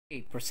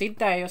Okay, proceed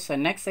tayo sa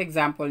next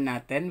example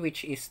natin,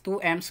 which is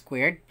 2m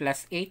squared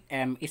plus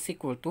 8m is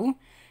equal to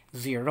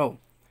 0.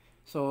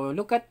 So,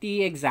 look at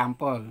the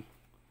example.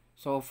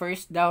 So,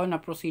 first daw na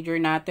procedure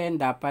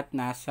natin dapat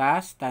nasa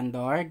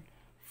standard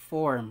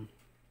form.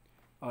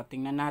 O,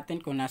 tingnan natin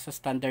kung nasa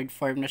standard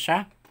form na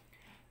siya.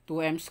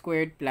 2m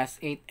squared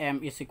plus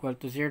 8m is equal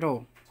to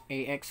 0.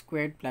 ax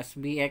squared plus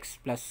bx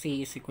plus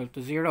c is equal to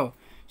 0.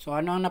 So,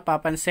 ano ang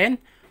napapansin?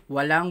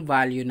 Walang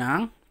value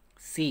ng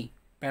c.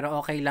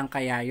 Pero okay lang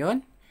kaya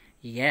yon?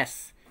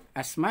 Yes.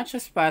 As much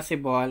as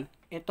possible,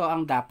 ito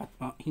ang dapat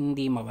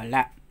hindi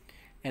mawala.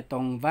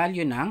 Itong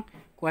value ng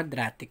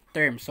quadratic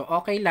term. So,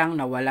 okay lang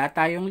na wala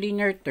tayong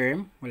linear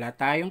term, wala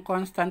tayong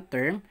constant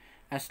term,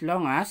 as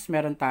long as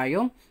meron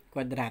tayong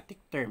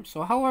quadratic term.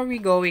 So, how are we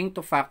going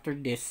to factor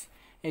this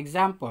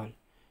example?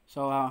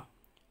 So,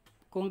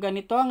 kung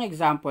ganito ang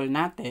example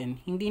natin,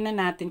 hindi na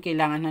natin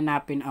kailangan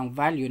hanapin ang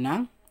value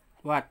ng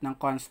ng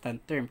constant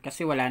term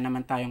kasi wala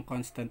naman tayong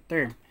constant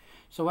term.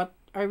 So, what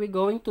are we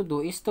going to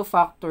do is to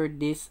factor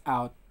this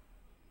out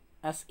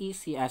as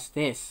easy as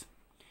this.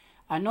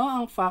 Ano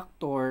ang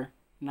factor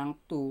ng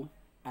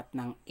 2 at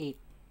ng 8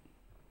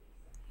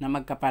 na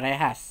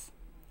magkaparehas?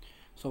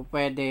 So,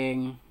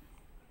 pwedeng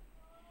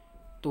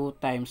 2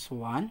 times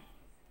 1.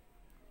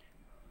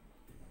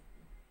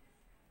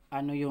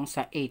 Ano yung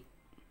sa 8?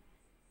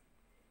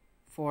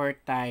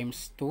 4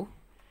 times 2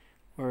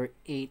 or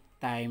 8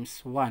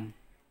 times 1.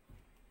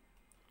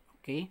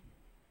 Okay?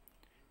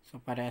 So,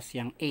 parehas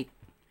yung 8.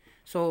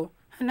 So,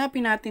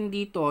 hanapin natin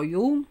dito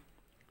yung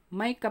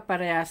may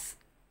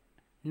kaparehas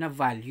na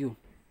value,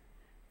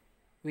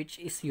 which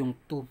is yung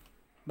 2.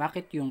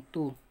 Bakit yung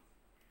 2?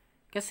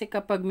 Kasi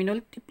kapag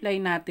minultiply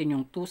natin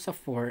yung 2 sa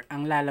 4,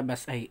 ang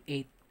lalabas ay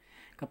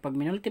 8. Kapag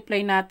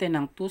minultiply natin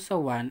ang 2 sa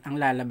 1, ang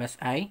lalabas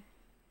ay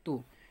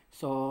 2.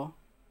 So,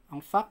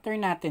 ang factor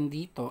natin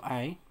dito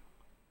ay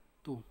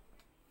 2.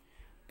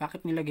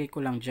 Bakit nilagay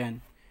ko lang dyan?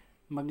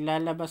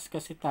 Maglalabas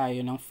kasi tayo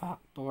ng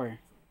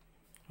factor.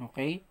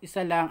 Okay?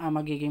 Isa lang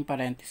ang magiging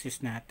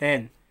parenthesis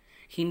natin.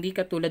 Hindi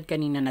katulad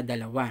kanina na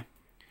dalawa.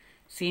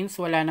 Since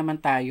wala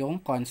naman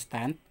tayong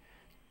constant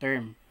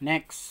term.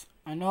 Next,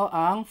 ano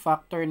ang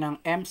factor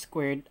ng m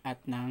squared at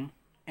ng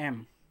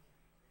m?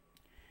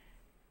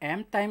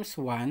 M times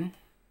 1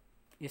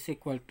 is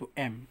equal to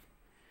m.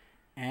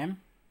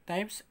 M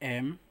times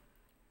m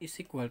is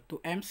equal to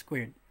m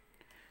squared.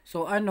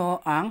 So, ano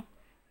ang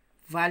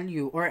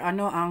value or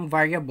ano ang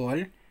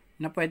variable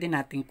na pwede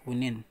nating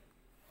kunin?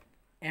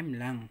 M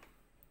lang.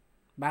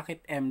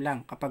 Bakit M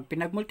lang? Kapag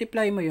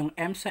pinag-multiply mo yung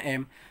M sa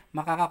M,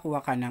 makakakuha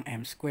ka ng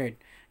M squared.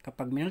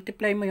 Kapag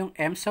minultiply mo yung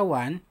M sa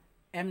 1,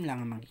 M lang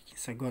ang magiging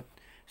sagot.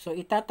 So,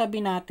 itatabi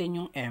natin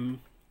yung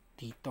M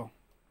dito.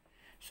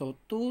 So,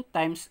 2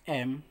 times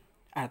M,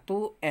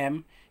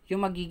 2M,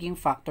 yung magiging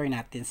factor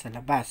natin sa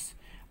labas.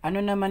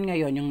 Ano naman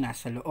ngayon yung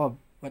nasa loob?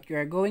 What you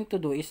are going to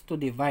do is to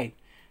divide.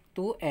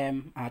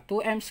 2M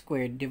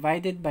squared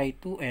divided by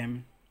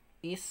 2M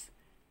is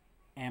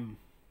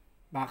M.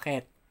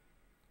 Bakit?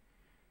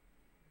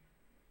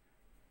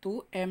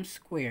 2m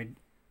squared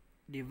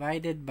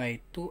divided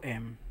by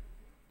 2m.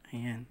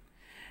 Ayan.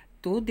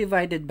 2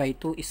 divided by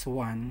 2 is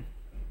 1.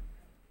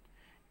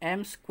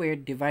 M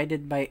squared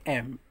divided by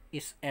m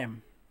is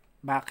m.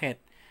 Bakit?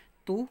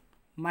 2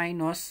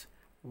 minus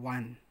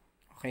 1.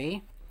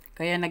 Okay?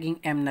 Kaya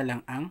naging m na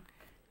lang ang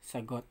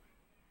sagot.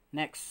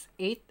 Next,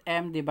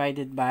 8m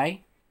divided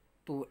by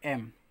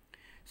 2m.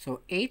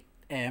 So,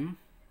 8m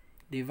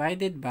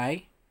divided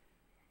by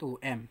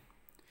 2m.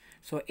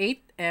 So,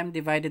 8m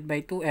divided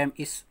by 2m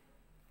is,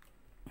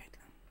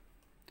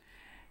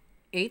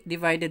 8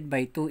 divided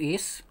by 2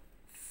 is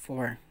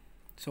 4.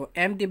 So,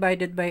 m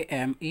divided by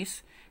m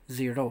is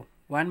 0.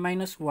 1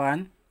 minus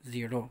 1,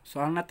 0.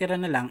 So, ang natira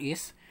na lang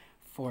is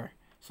 4.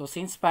 So,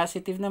 since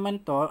positive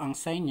naman to, ang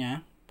sign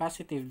niya,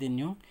 positive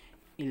din yung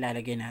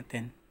ilalagay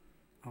natin.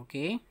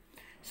 Okay?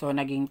 So,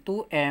 naging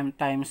 2m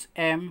times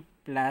m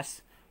plus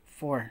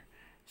 4.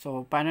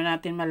 So, paano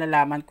natin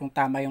malalaman kung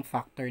tama yung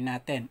factor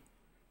natin?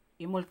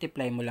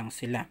 I-multiply mo lang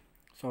sila.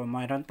 So,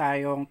 mayroon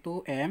tayong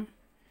 2m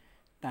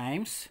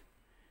times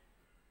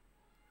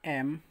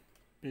m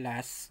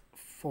plus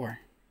 4.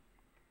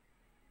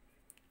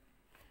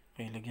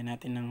 Okay, lagyan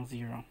natin ng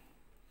 0.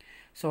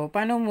 So,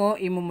 paano mo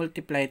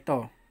i-multiply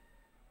ito?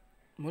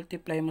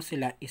 Multiply mo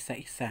sila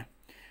isa-isa.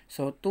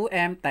 So,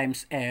 2m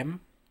times m,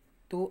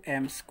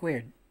 2m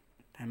squared.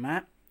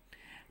 Tama?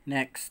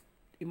 Next,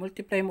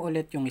 i-multiply mo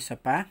ulit yung isa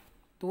pa.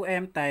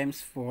 2m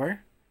times 4.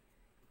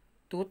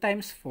 2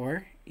 times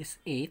 4 is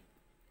 8.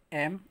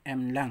 M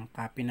lang.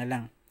 Copy na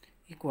lang.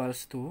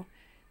 Equals to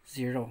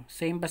 0.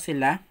 Same ba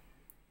sila?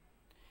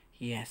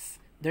 Yes.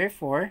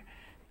 Therefore,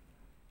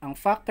 ang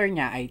factor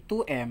niya ay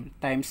 2m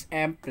times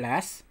m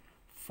plus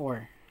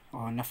 4.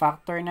 O,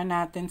 na-factor na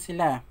natin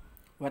sila.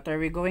 What are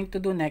we going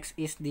to do next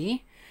is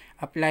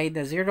apply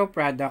the zero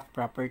product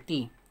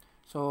property.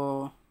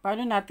 So,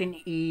 paano natin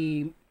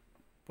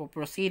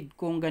i-proceed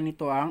kung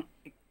ganito ang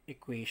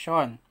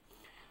equation?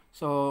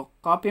 So,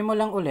 copy mo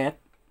lang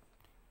ulit,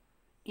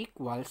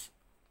 equals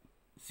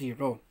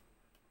 0.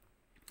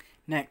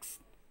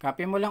 Next,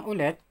 copy mo lang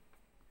ulit,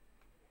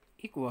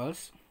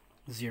 equals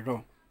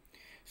 0.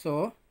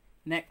 So,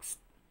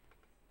 next,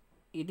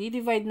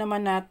 i-divide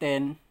naman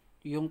natin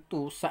yung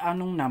 2 sa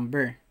anong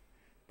number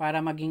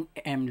para maging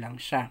m lang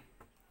siya.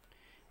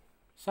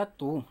 Sa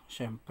 2,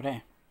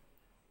 syempre.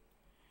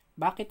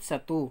 Bakit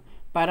sa 2?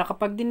 Para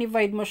kapag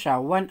dinivide mo siya,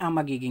 1 ang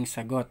magiging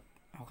sagot.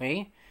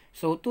 Okay?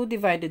 So, 2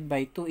 divided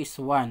by 2 is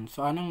 1.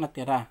 So, anong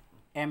natira?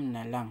 M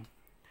na lang.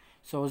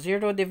 So,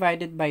 0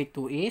 divided by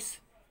 2 is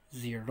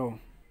 0.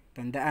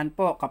 Tandaan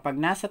po, kapag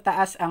nasa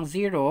taas ang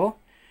 0,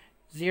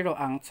 0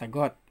 ang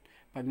sagot.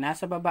 Pag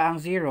nasa baba ang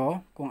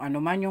 0, kung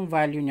ano man yung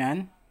value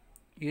niyan,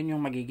 yun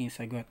yung magiging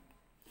sagot.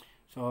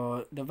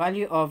 So, the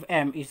value of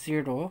m is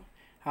 0.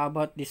 How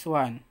about this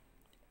one?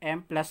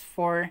 M plus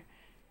 4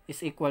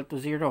 is equal to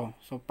 0.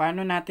 So,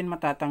 paano natin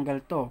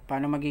matatanggal to?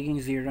 Paano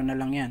magiging 0 na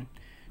lang yan?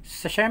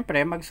 So,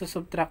 syempre,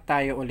 magsusubtract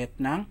tayo ulit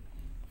ng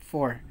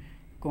 4.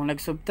 Kung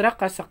nagsubtract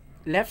ka sa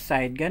left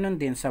side, ganun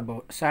din sa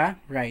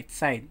right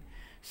side.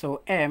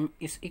 So, m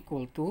is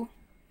equal to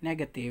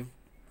negative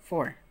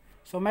 4.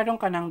 So,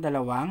 meron ka ng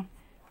dalawang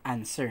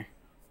answer.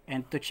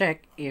 And to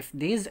check if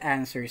these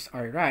answers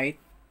are right,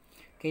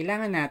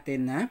 kailangan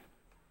natin na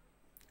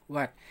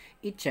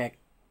i-check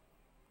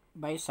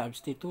by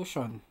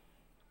substitution.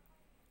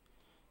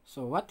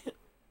 So,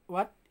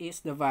 what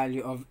is the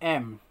value of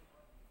m?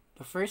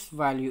 The first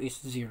value is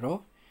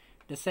 0.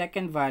 The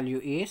second value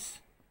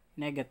is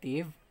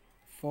negative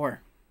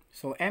 4.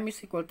 So, m is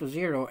equal to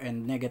 0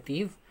 and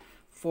negative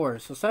 4.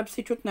 So,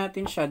 substitute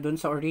natin siya dun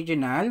sa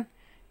original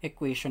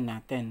equation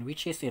natin,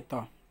 which is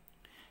ito.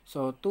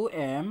 So,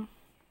 2m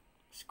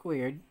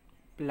squared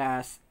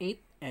plus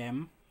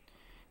 8m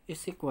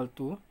is equal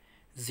to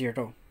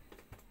 0.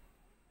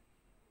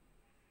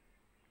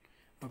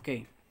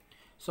 Okay.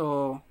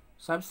 So,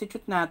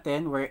 substitute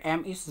natin where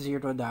m is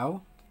 0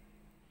 daw.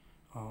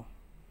 Oh,